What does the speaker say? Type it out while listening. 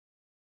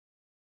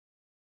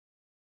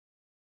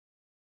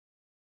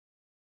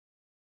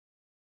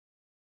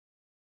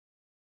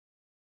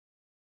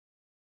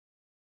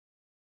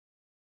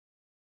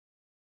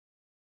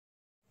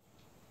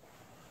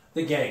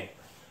The game.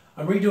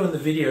 I'm redoing the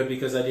video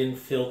because I didn't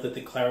feel that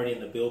the clarity in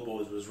the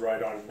billboards was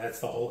right on, and that's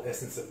the whole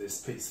essence of this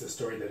piece, the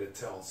story that it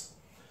tells.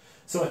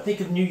 So I think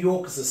of New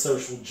York as a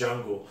social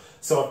jungle,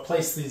 so I've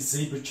placed these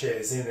zebra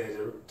chairs in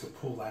there to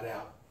pull that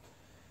out.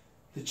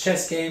 The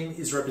chess game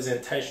is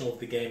representational of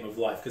the game of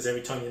life, because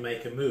every time you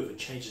make a move, it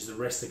changes the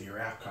rest of your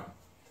outcome.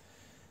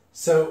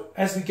 So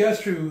as we go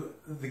through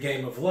the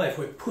game of life,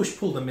 we're pushed,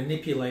 pulled, and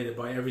manipulated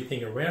by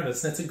everything around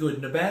us, and that's a good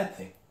and a bad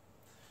thing.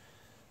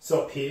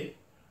 So up here,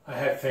 I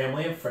have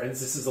family and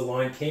friends. This is The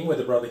Lion King, where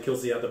the brother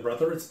kills the other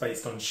brother. It's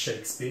based on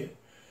Shakespeare.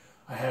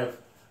 I have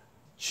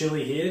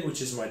Chili here,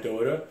 which is my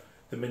daughter.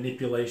 The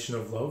manipulation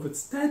of love.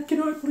 It's, Dad,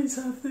 can I please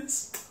have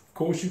this? Of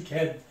course you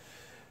can.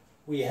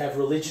 We have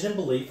religion and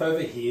belief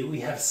over here. We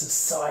have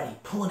society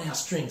pulling our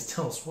strings,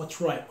 telling us what's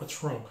right,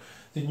 what's wrong.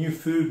 The new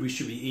food we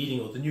should be eating,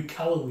 or the new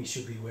colour we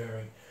should be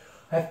wearing.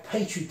 I have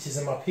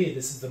patriotism up here.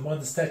 This is the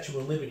modern Statue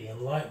of Liberty,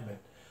 Enlightenment.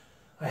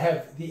 I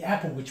have the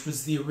apple, which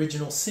was the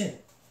original sin.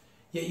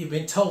 Yet you've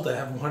been told to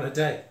have one a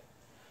day.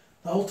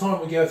 The whole time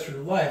we go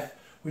through life,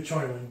 we're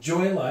trying to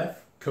enjoy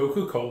life,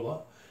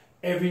 Coca-Cola,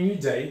 every new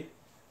day.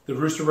 The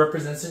rooster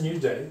represents a new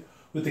day,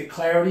 with the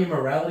clarity and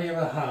morality of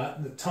our heart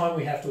and the time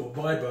we have to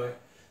abide by.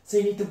 So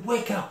you need to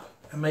wake up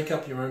and make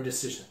up your own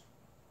decision.